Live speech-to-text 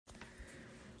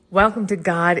Welcome to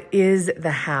God is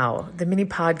the How, the mini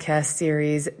podcast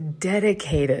series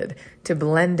dedicated to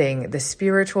blending the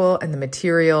spiritual and the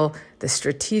material, the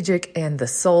strategic and the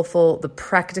soulful, the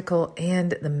practical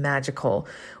and the magical,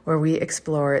 where we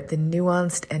explore the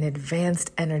nuanced and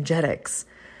advanced energetics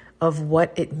of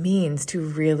what it means to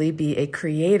really be a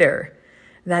creator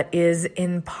that is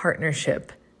in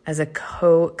partnership as a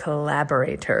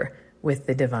co-collaborator with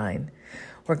the divine.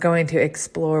 We're going to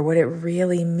explore what it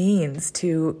really means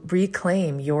to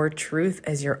reclaim your truth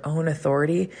as your own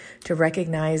authority, to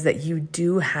recognize that you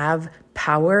do have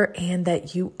power and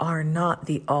that you are not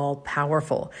the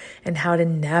all-powerful, and how to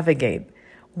navigate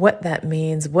what that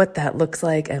means, what that looks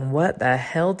like, and what the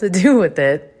hell to do with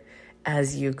it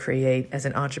as you create as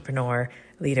an entrepreneur,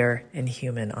 leader, and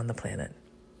human on the planet.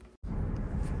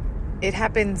 It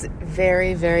happens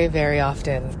very, very, very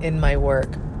often in my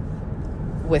work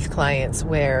with clients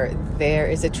where there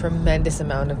is a tremendous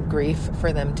amount of grief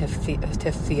for them to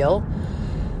feel,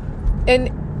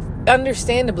 and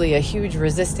understandably a huge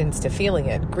resistance to feeling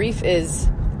it. Grief is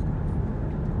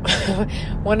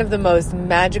one of the most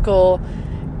magical,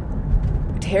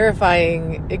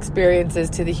 terrifying experiences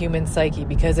to the human psyche,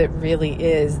 because it really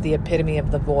is the epitome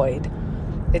of the void.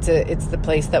 It's the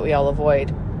place that we all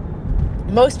avoid.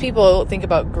 Most people think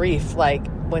about grief like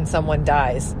when someone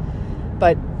dies,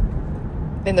 but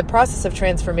in the process of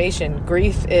transformation,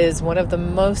 grief is one of the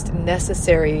most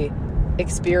necessary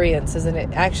experiences, and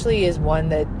it actually is one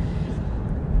that,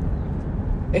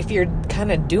 if you're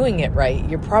kind of doing it right,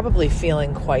 you're probably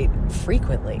feeling quite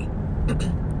frequently.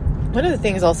 One of the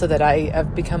things also that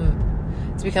it's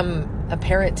become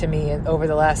apparent to me over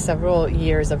the last several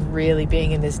years of really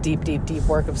being in this deep, deep, deep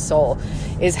work of soul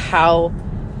is how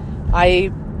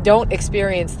I don't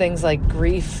experience things like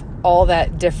grief all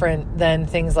that different than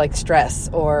things like stress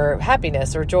or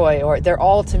happiness or joy, or they're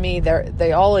all, to me,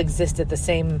 they all exist at the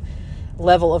same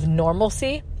level of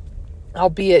normalcy,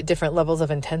 albeit different levels of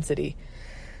intensity.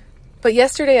 But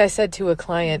yesterday I said to a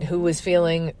client who was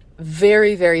feeling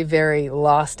very, very, very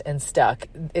lost and stuck,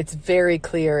 it's very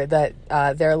clear that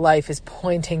their life is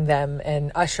pointing them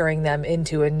and ushering them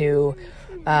into a new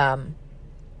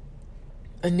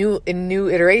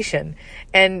iteration.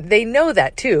 And they know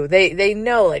that too. They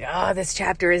know, like, this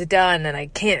chapter is done and I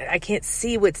can't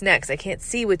see what's next. I can't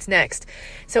see what's next.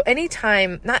 So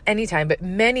not anytime, but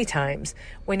many times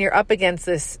when you're up against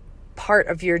this part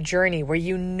of your journey where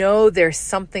you know there's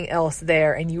something else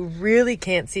there and you really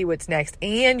can't see what's next,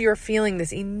 and you're feeling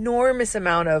this enormous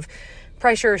amount of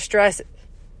pressure, stress,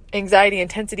 anxiety,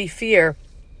 intensity, fear,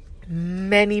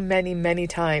 many, many, many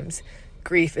times,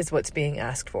 grief is what's being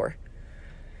asked for.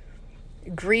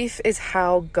 Grief is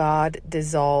how God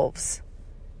dissolves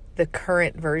the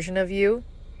current version of you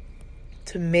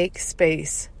to make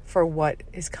space for what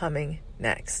is coming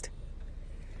next.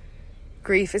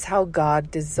 Grief is how God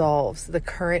dissolves the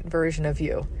current version of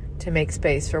you to make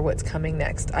space for what's coming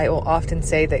next. I will often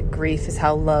say that grief is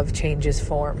how love changes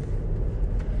form.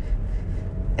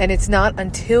 And it's not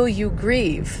until you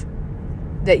grieve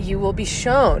that you will be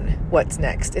shown what's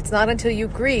next. It's not until you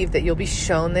grieve that you'll be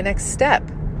shown the next step.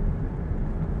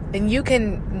 And you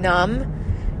can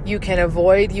numb, you can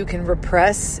avoid, you can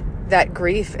repress that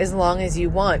grief as long as you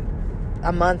want.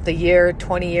 A month, a year,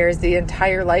 20 years, the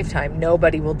entire lifetime.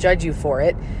 Nobody will judge you for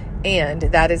it. And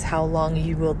that is how long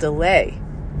you will delay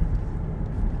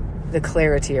the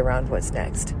clarity around what's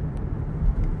next.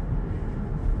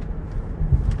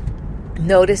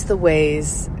 Notice the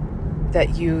ways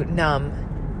that you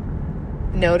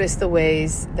numb. Notice the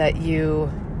ways that you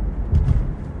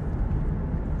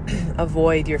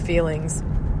avoid your feelings.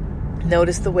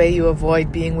 Notice the way you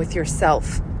avoid being with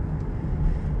yourself.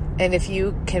 And if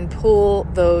you can pull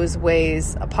those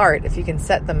ways apart, if you can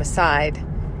set them aside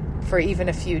for even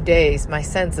a few days, my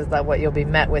sense is that what you'll be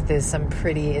met with is some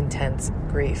pretty intense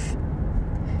grief.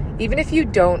 Even if you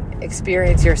don't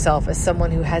experience yourself as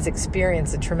someone who has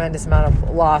experienced a tremendous amount of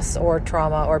loss or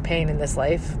trauma or pain in this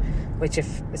life, which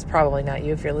is probably not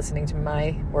you if you're listening to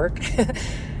my work,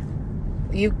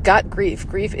 you got grief.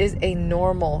 Grief is a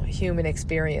normal human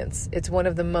experience. It's one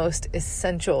of the most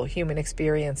essential human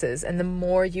experiences. And the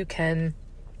more you can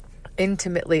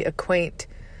intimately acquaint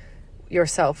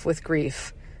yourself with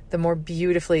grief, the more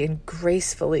beautifully and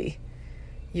gracefully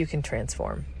you can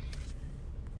transform.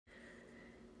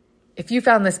 If you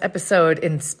found this episode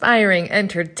inspiring,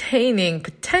 entertaining,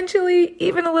 potentially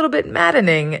even a little bit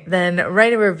maddening, then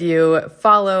write a review,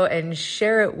 follow, and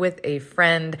share it with a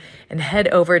friend, and head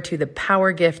over to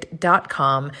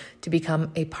thepowergift.com to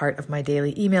become a part of my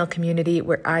daily email community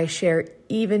where I share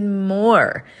even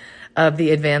more of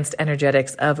the advanced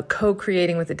energetics of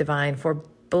co-creating with the divine for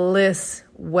bliss,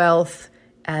 wealth,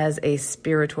 as a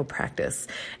spiritual practice.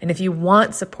 And if you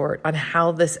want support on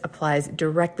how this applies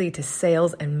directly to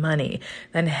sales and money,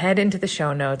 then head into the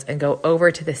show notes and go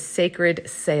over to the Sacred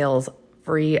Sales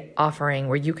free offering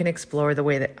where you can explore the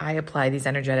way that I apply these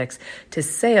energetics to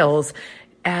sales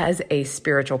as a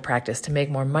spiritual practice to make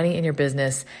more money in your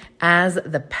business as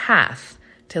the path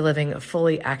to living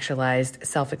fully actualized,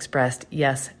 self-expressed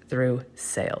yes through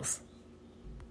sales.